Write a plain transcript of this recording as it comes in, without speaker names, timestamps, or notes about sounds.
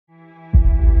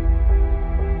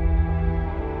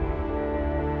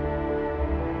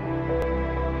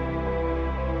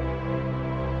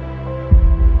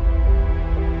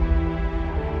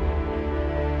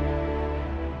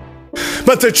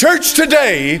But the church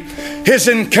today is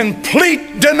in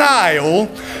complete denial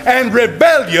and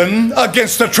rebellion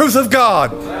against the truth of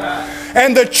God.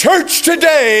 And the church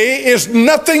today is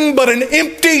nothing but an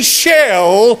empty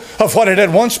shell of what it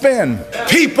had once been.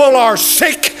 People are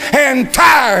sick and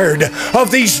tired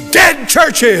of these dead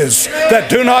churches that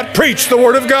do not preach the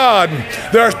Word of God.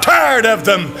 They're tired of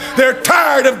them. They're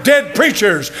tired of dead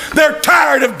preachers. They're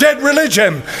tired of dead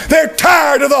religion. They're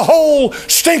tired of the whole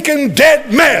stinking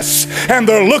dead mess. And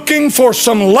they're looking for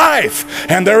some life.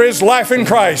 And there is life in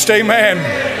Christ.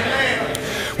 Amen.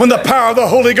 When the power of the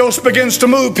Holy Ghost begins to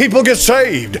move, people get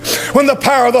saved. When the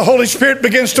power of the Holy Spirit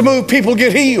begins to move, people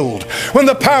get healed. When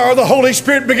the power of the Holy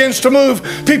Spirit begins to move,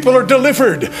 people are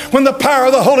delivered. When the power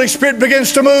of the Holy Spirit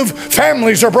begins to move,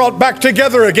 families are brought back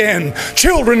together again.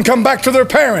 Children come back to their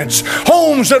parents.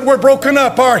 Homes that were broken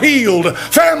up are healed.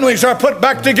 Families are put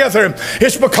back together.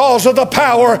 It's because of the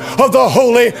power of the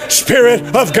Holy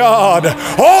Spirit of God.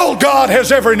 All God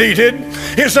has ever needed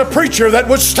is a preacher that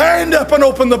would stand up and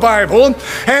open the Bible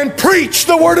and preach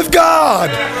the Word of God.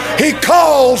 He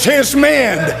calls His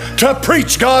men to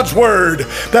preach God's Word.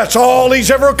 That's all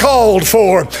He's ever called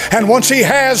for. And once He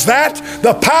has that,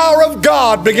 the power of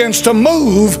God begins to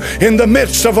move in the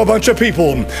midst of a bunch of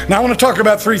people. Now I want to talk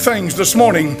about three things this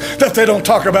morning that they don't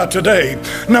talk about today.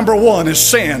 Number one is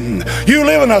sin. You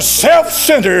live in a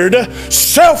self-centered,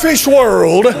 selfish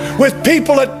world with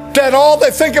people that all they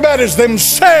think about is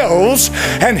themselves,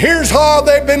 and here's how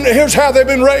they've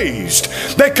been raised.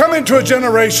 They come into a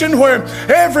generation where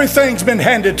everything's been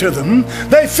handed to them.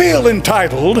 They feel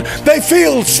entitled. They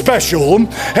feel special.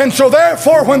 And so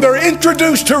therefore, when they're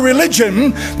introduced to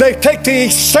religion, they take the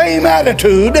same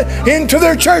attitude into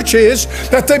their churches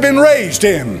that they've been raised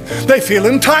in. They feel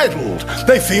entitled.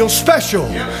 They feel special.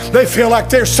 They feel like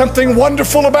there's something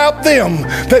wonderful about them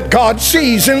that God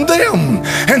sees in them.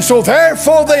 And so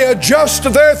therefore, they adjust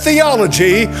their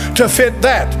theology to fit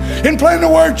that. In plain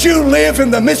words, you live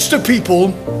in the midst of people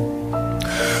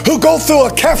who go through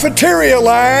a cafeteria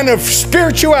line of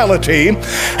spirituality,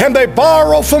 and they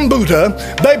borrow from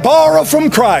Buddha, they borrow from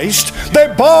Christ,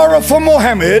 they borrow from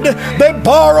Mohammed, they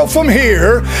borrow from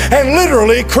here, and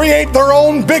literally create their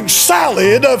own big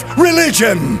salad of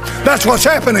religion. That's what's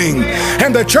happening.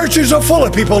 And the churches are full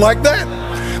of people like that.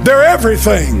 They're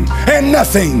everything and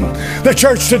nothing. The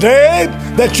church today,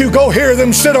 that you go hear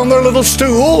them sit on their little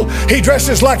stool, he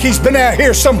dresses like he's been out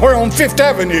here somewhere on Fifth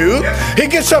Avenue. He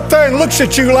gets up there and looks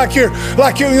at you like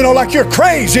you're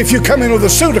crazy if you come in with a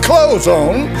suit of clothes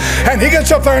on. And he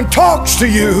gets up there and talks to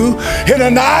you in a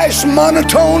nice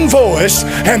monotone voice,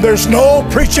 and there's no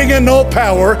preaching and no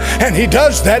power. And he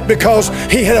does that because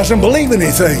he doesn't believe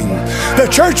anything. The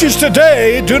churches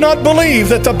today do not believe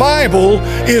that the Bible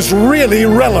is really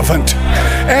relevant.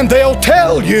 And they'll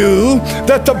tell you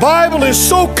that the Bible is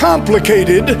so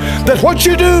complicated that what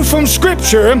you do from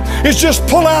Scripture is just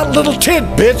pull out little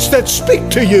tidbits that speak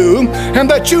to you and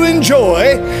that you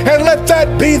enjoy, and let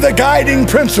that be the guiding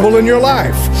principle in your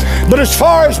life. But as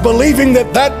far as believing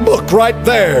that that book right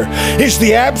there is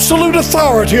the absolute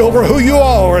authority over who you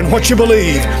are and what you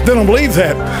believe, they don't believe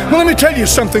that. Well, let me tell you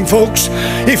something, folks.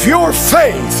 If your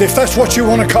faith, if that's what you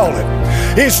want to call it,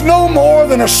 is no more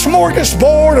than a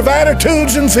smorgasbord of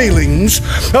attitudes and feelings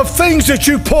of things that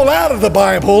you pull out of the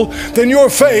Bible, then your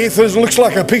faith looks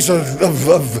like a piece of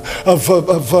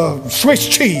Swiss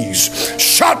cheese,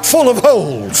 shot full of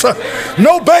holes,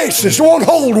 no basis, it won't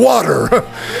hold water.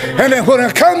 And then when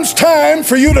it comes time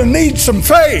for you to need some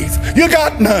faith, you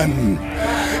got none.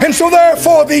 And so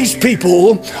therefore these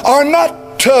people are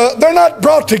they're not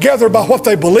brought together by what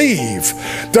they believe.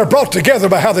 They're brought together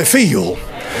by how they feel.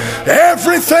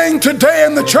 Everything today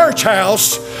in the church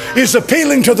house is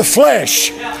appealing to the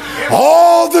flesh.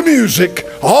 All the music,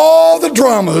 all the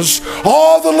dramas,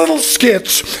 all the little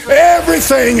skits,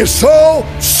 everything is so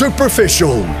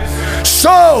superficial,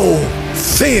 so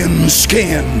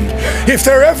thin-skinned. If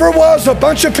there ever was a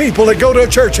bunch of people that go to a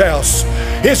church house,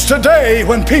 it's today,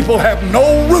 when people have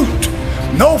no root,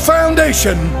 no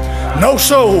foundation, no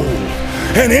soul.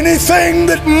 And anything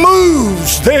that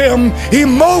moves them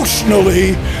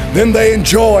emotionally, then they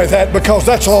enjoy that, because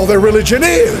that's all their religion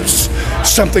is.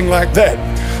 Something like that.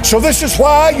 So this is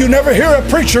why you never hear a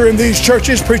preacher in these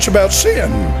churches preach about sin.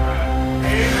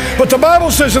 But the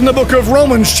Bible says in the book of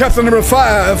Romans chapter number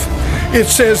 5, it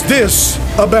says this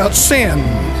about sin.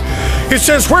 It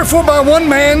says, wherefore by one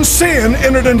man sin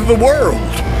entered into the world,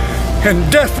 and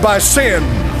death by sin.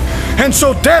 And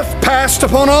so death passed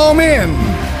upon all men,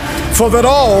 for that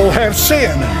all have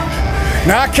sinned.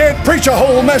 Now I can't preach a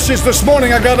whole message this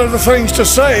morning. I got other things to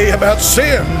say about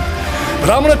sin. But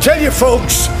I'm going to tell you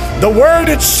folks, The word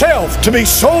itself, to be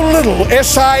so little,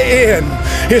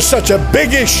 S-I-N, is such a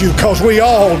big issue because we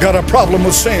all got a problem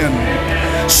with sin.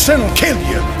 Sin will kill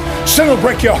you. Sin will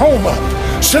break your home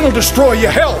up. Sin will destroy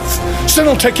your health. Sin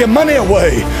will take your money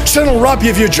away. Sin will rob you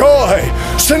of your joy.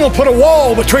 Sin will put a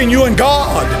wall between you and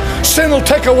God. Sin will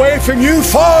take away from you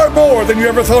far more than you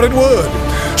ever thought it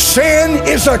would. Sin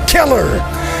is a killer.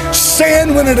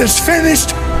 Sin, when it is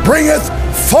finished, bringeth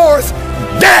forth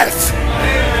death.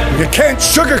 You can't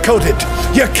sugarcoat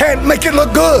it. You can't make it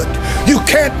look good. You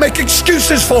can't make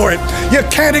excuses for it. You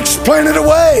can't explain it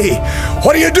away.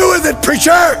 What do you do with it,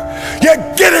 preacher? You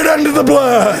get it under the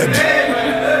blood.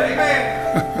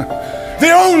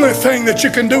 The only thing that you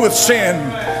can do with sin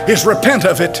is repent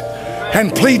of it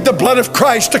and plead the blood of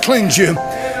Christ to cleanse you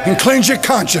and cleanse your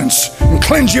conscience and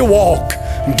cleanse your walk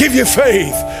and give you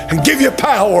faith and give you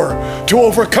power to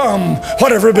overcome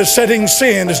whatever besetting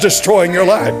sin is destroying your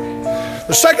life.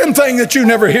 The second thing that you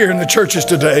never hear in the churches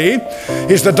today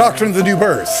is the doctrine of the new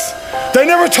birth. They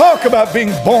never talk about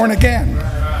being born again.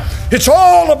 It's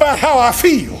all about how I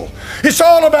feel. It's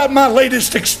all about my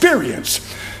latest experience.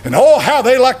 And oh, how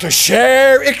they like to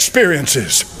share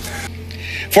experiences.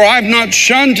 For I have not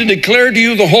shunned to declare to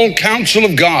you the whole counsel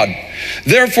of God.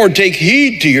 Therefore take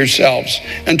heed to yourselves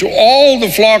and to all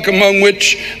the flock among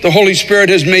which the Holy Spirit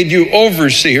has made you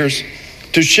overseers,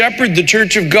 to shepherd the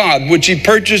church of God, which he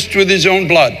purchased with his own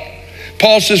blood.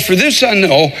 Paul says, for this I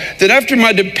know, that after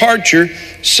my departure,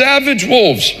 savage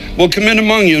wolves will come in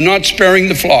among you, not sparing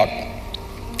the flock.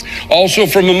 Also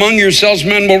from among yourselves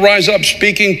men will rise up,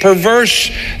 speaking perverse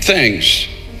things,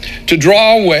 to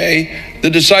draw away the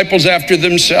disciples after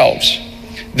themselves.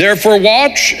 Therefore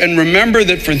watch and remember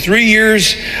that for 3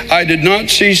 years I did not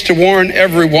cease to warn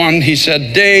everyone, he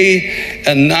said, day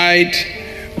and night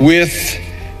with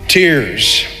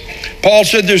tears. Paul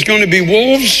said there's going to be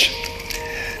wolves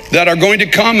that are going to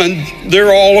come, and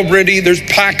they're all already, there's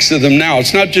packs of them now.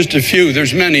 It's not just a few,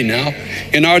 there's many now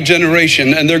in our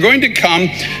generation. And they're going to come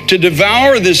to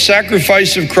devour the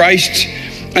sacrifice of Christ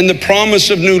and the promise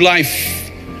of new life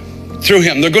through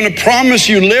him. They're going to promise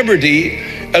you liberty,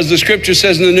 as the scripture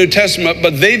says in the New Testament,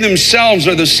 but they themselves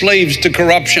are the slaves to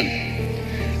corruption.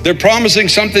 They're promising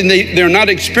something they're not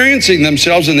experiencing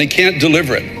themselves, and they can't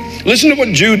deliver it. Listen to what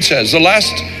Jude says, the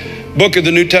last book of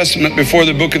the New Testament before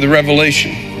the book of the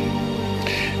Revelation.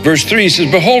 Verse 3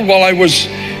 says, behold, while I was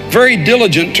very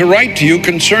diligent to write to you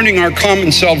concerning our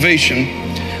common salvation,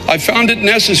 I found it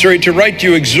necessary to write to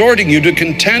you, exhorting you to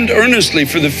contend earnestly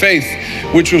for the faith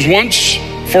which was once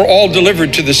for all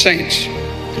delivered to the saints.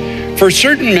 For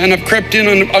certain men have crept in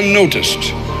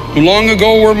unnoticed, who long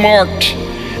ago were marked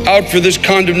out for this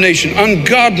condemnation,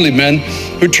 ungodly men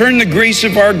who turn the grace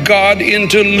of our God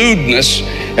into lewdness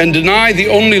and deny the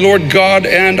only Lord God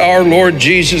and our Lord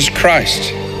Jesus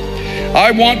Christ.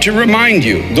 I want to remind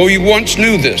you, though you once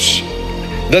knew this,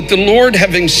 that the Lord,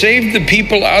 having saved the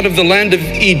people out of the land of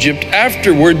Egypt,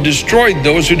 afterward destroyed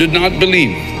those who did not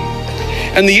believe.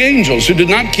 And the angels who did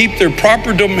not keep their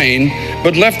proper domain,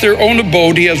 but left their own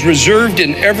abode, he has reserved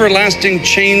in everlasting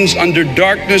chains under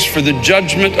darkness for the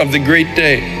judgment of the great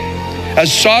day.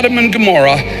 As Sodom and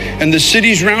Gomorrah and the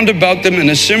cities round about them in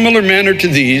a similar manner to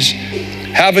these,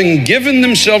 having given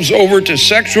themselves over to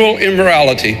sexual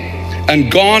immorality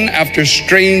and gone after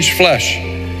strange flesh,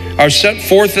 are set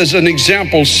forth as an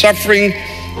example, suffering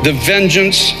the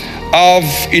vengeance of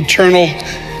eternal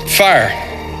fire.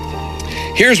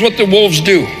 Here's what the wolves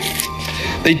do.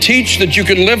 They teach that you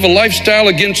can live a lifestyle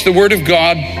against the Word of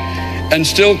God and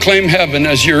still claim heaven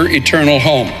as your eternal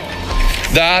home.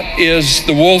 That is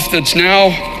the wolf that's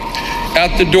now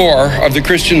at the door of the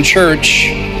Christian church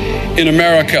in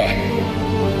America.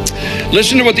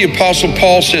 Listen to what the Apostle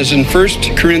Paul says in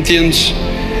 1 Corinthians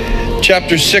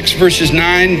chapter 6, verses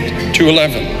 9 to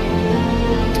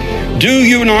 11. Do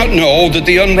you not know that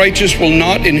the unrighteous will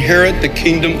not inherit the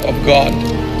kingdom of God?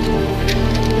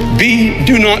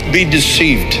 Do not be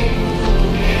deceived.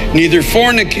 Neither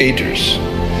fornicators,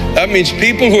 that means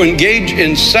people who engage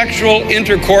in sexual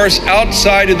intercourse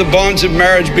outside of the bonds of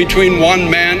marriage between one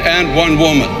man and one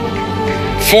woman.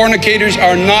 Fornicators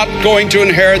are not going to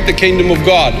inherit the kingdom of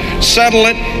God. Settle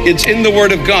it. It's in the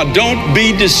Word of God. Don't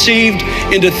be deceived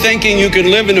into thinking you can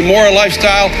live an immoral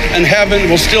lifestyle and heaven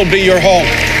will still be your home.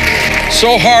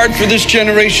 So hard for this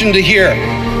generation to hear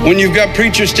when you've got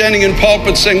preachers standing in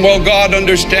pulpits saying, well, God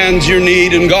understands your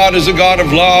need and God is a God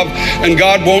of love and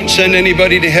God won't send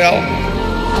anybody to hell.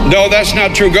 No, that's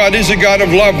not true. God is a God of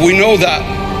love. We know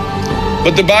that.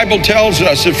 But the Bible tells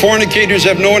us that fornicators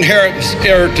have no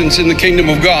inheritance in the kingdom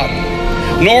of God,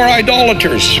 nor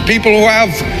idolaters, people who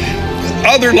have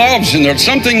other loves in there,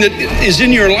 something that is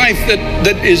in your life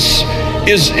that is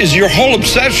is your whole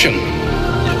obsession.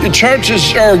 The church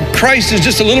or Christ is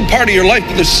just a little part of your life,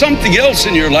 but there's something else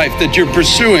in your life that you're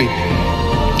pursuing.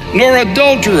 Nor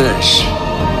adulterers,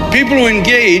 people who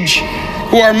engage,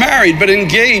 who are married but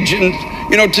engage in,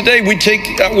 today we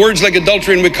take words like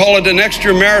adultery and we call it an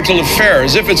extramarital affair,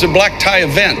 as if it's a black tie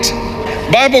event.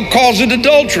 The Bible calls it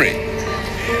adultery.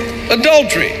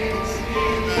 Adultery.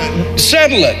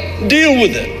 Settle it. Deal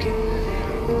with it.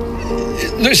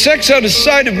 The sex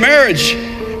outside of marriage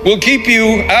will keep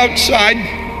you outside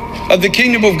of the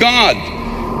kingdom of God,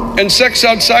 and sex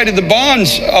outside of the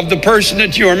bonds of the person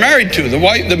that you are married to,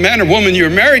 the man or woman you're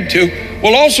married to,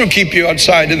 will also keep you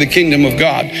outside of the kingdom of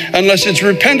God unless it's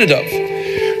repented of.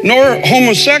 Nor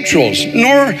homosexuals,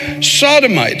 nor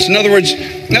sodomites. In other words,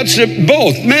 that's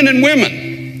both men and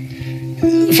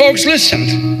women. Folks, listen.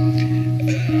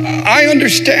 I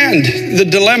understand the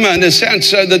dilemma in a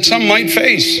sense that some might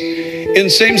face in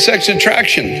same-sex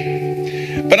attraction.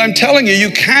 But I'm telling you,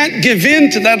 you can't give in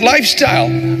to that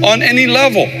lifestyle on any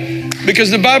level,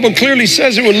 because the Bible clearly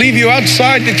says it will leave you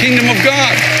outside the kingdom of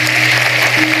God.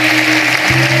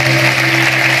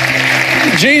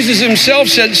 Jesus himself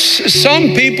said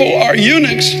some people are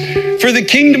eunuchs for the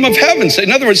kingdom of heaven.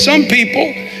 In other words, some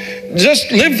people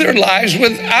just live their lives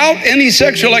without any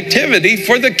sexual activity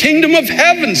for the kingdom of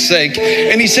heaven's sake.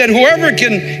 And he said, whoever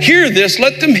can hear this,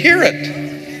 let them hear it.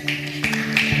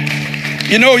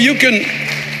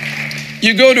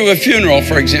 You go to a funeral,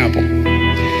 for example,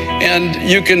 and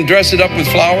you can dress it up with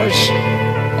flowers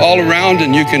all around,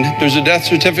 and there's a death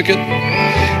certificate,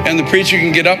 and the preacher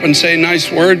can get up and say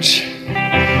nice words.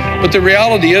 But the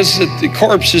reality is that the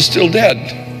corpse is still dead.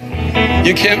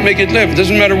 You can't make it live. It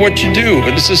doesn't matter what you do.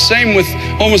 But it's the same with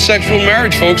homosexual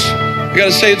marriage, folks. I got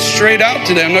to say it straight out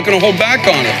today. I'm not going to hold back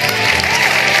on it.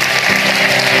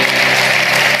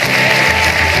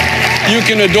 You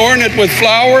can adorn it with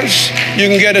flowers. You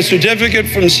can get a certificate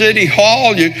from City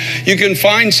Hall. You can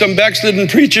find some backslidden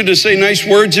preacher to say nice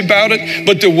words about it.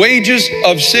 But the wages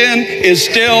of sin is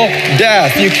still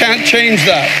death. You can't change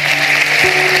that.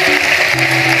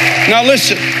 Now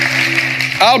listen,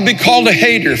 I'll be called a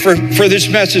hater for this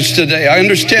message today. I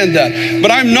understand that.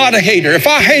 But I'm not a hater. If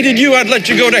I hated you, I'd let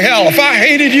you go to hell. If I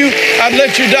hated you, I'd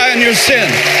let you die in your sin.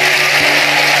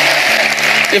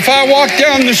 If I walk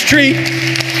down the street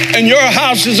and your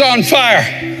house is on fire,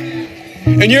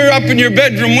 and you're up in your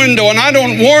bedroom window and I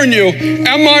don't warn you,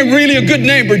 am I really a good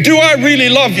neighbor? Do I really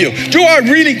love you? Do I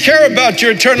really care about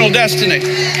your eternal destiny?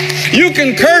 You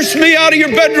can curse me out of your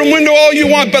bedroom window all you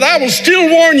want, but I will still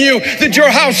warn you that your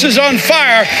house is on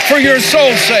fire for your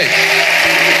soul's sake.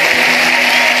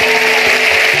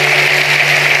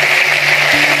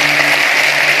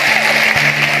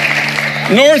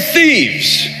 Nor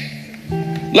thieves,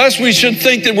 lest we should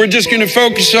think that we're just going to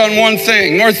focus on one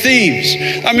thing. Nor thieves.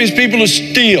 That means people who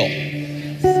steal.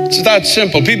 It's that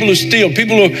simple. People who steal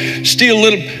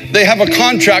they have a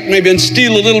contract maybe and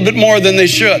steal a little bit more than they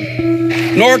should.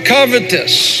 Nor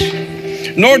covetous,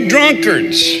 nor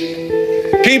drunkards.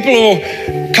 People who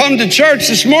come to church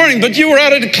this morning, but you were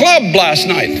out at a club last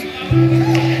night.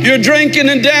 You're drinking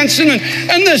and dancing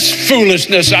and this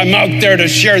foolishness. I'm out there to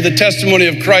share the testimony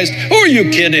of Christ. Who are you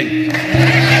kidding?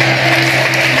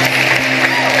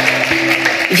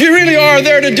 If you really are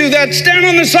there to do that, stand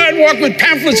on the sidewalk with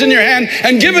pamphlets in your hand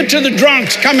and give it to the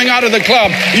drunks coming out of the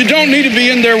club. You don't need to be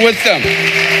in there with them.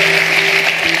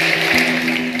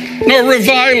 Nor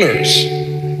revilers.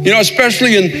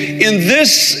 Especially in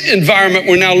this environment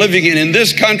we're now living in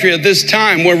this country at this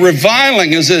time, where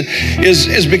reviling is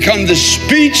become the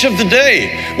speech of the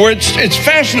day, where it's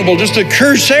fashionable just to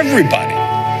curse everybody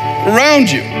around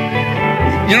you.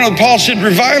 Paul said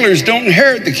revilers don't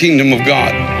inherit the kingdom of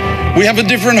God. We have a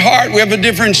different heart. We have a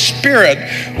different spirit.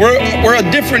 We're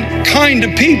a different kind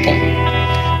of people.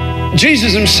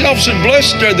 Jesus himself said,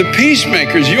 blessed are the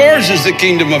peacemakers. Yours is the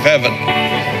kingdom of heaven.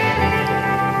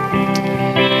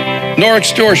 Nor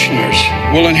extortioners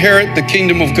will inherit the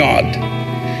kingdom of God.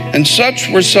 And such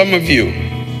were some of you.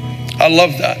 I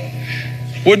love that.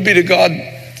 Would be to God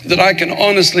that I can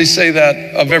honestly say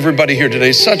that of everybody here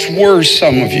today. Such were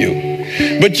some of you.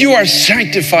 But you are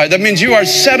sanctified. That means you are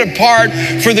set apart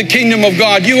for the kingdom of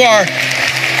God. You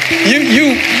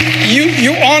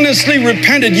honestly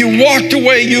repented. You walked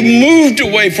away. You moved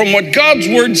away from what God's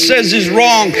word says is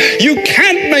wrong. You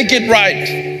can't make it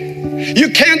right. You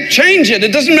can't change it.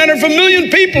 It doesn't matter if a million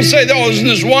people say, oh, isn't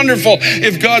this wonderful?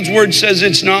 If God's word says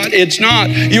it's not, it's not.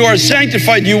 You are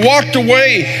sanctified. You walked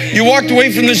away. You walked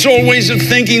away from these old ways of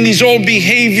thinking, these old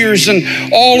behaviors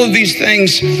and all of these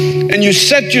things. And you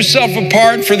set yourself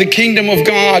apart for the kingdom of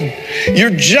God.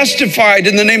 You're justified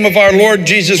in the name of our Lord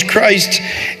Jesus Christ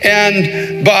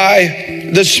and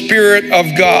by the Spirit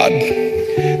of God.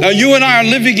 Now, you and I are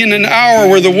living in an hour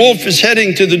where the wolf is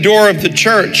heading to the door of the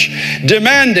church,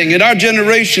 demanding in our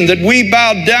generation that we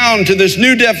bow down to this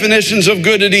new definitions of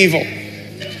good and evil.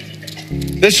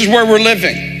 This is where we're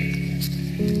living.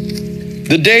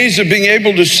 The days of being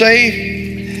able to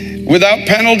say without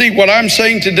penalty what I'm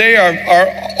saying today are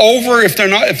over. If they're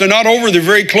not over, they're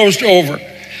very close to over.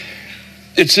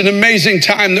 It's an amazing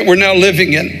time that we're now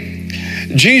living in.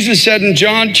 Jesus said in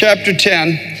John chapter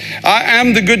 10, I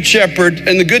am the good shepherd,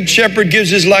 and the good shepherd gives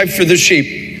his life for the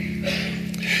sheep.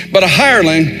 But a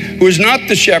hireling who is not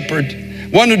the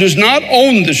shepherd, one who does not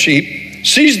own the sheep,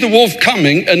 sees the wolf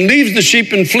coming and leaves the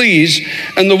sheep and flees,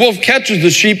 and the wolf catches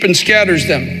the sheep and scatters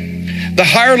them. The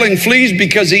hireling flees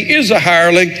because he is a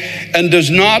hireling and does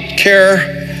not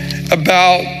care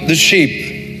about the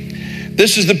sheep.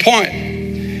 This is the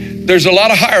point. There's a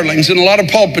lot of hirelings in a lot of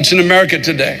pulpits in America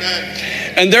today.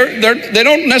 And they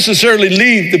don't necessarily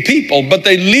leave the people, but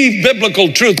they leave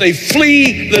biblical truth. They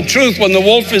flee the truth when the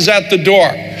wolf is at the door.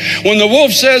 When the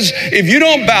wolf says, if you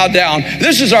don't bow down,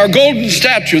 this is our golden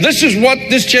statue. This is what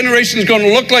this generation is going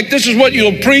to look like. This is what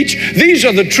you'll preach. These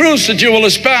are the truths that you will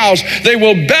espouse. They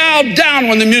will bow down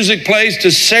when the music plays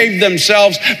to save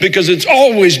themselves, because it's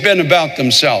always been about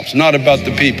themselves, not about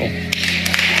the people.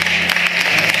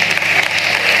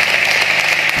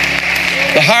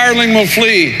 The hireling will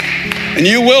flee. And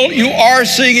you are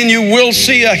seeing and you will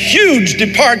see a huge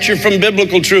departure from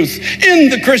biblical truth in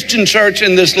the Christian church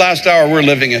in this last hour we're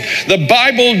living in. The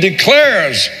Bible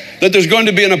declares that there's going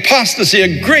to be an apostasy,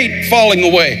 a great falling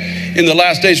away in the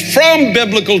last days from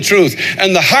biblical truth.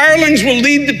 And the hirelings will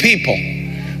lead the people,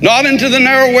 not into the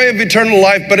narrow way of eternal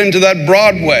life, but into that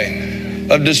broad way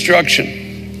of destruction.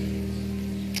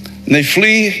 And they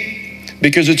flee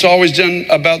because it's always done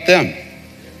about them.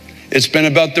 It's been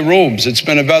about the robes. It's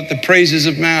been about the praises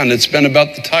of man. It's been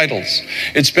about the titles.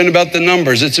 It's been about the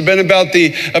numbers. It's been about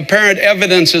the apparent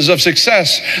evidences of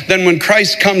success. Then when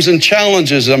Christ comes and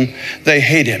challenges them, they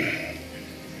hate him.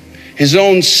 His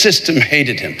own system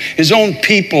hated him. His own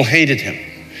people hated him.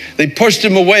 They pushed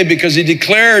him away because he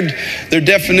declared their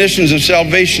definitions of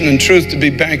salvation and truth to be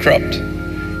bankrupt.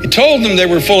 He told them they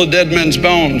were full of dead men's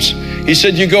bones. He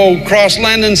said, you go across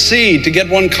land and sea to get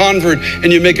one convert,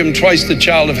 and you make him twice the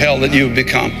child of hell that you have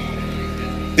become.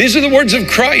 These are the words of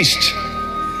Christ.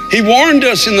 He warned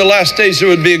us in the last days there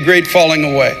would be a great falling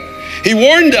away. He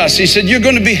warned us. He said, you're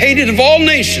going to be hated of all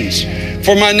nations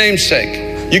for my name's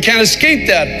sake. You can't escape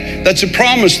that. That's a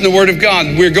promise in the Word of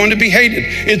God. We're going to be hated.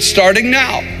 It's starting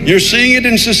now. You're seeing it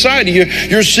in society.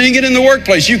 You're seeing it in the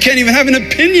workplace. You can't even have an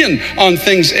opinion on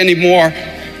things anymore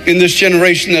in this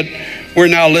generation that we're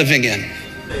now living in.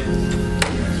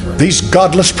 These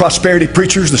godless prosperity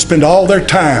preachers that spend all their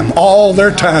time,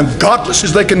 godless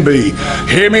as they can be.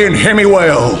 Hear me and hear me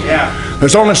well.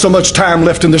 There's only so much time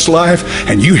left in this life,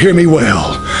 and you hear me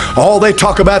well. All they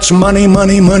talk about is money,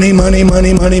 money, money, money,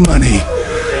 money, money, money.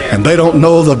 And they don't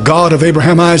know the God of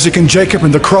Abraham, Isaac, and Jacob,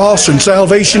 and the cross, and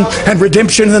salvation, and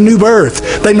redemption, and the new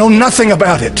birth. They know nothing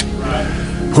about it.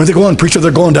 Where are they going, preacher?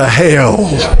 They're going to hell.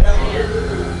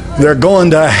 They're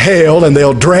going to hell, and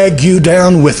they'll drag you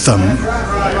down with them.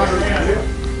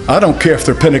 I don't care if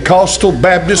they're Pentecostal,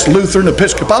 Baptist, Lutheran,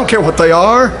 Episcopal. I don't care what they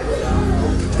are.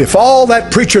 If all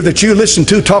that preacher that you listen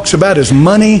to talks about is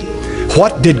money,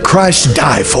 what did Christ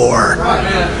die for?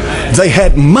 They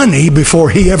had money before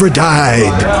he ever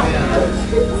died.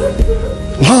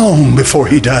 Long before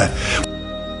he died.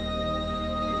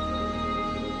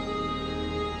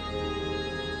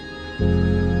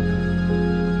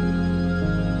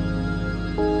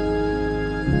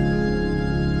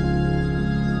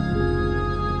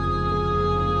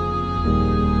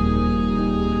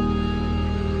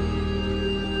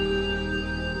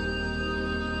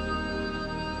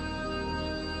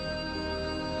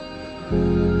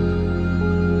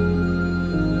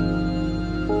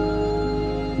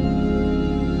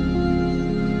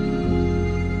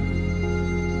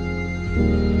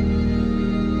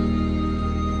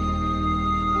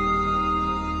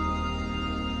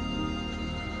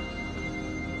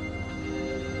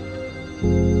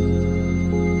 you.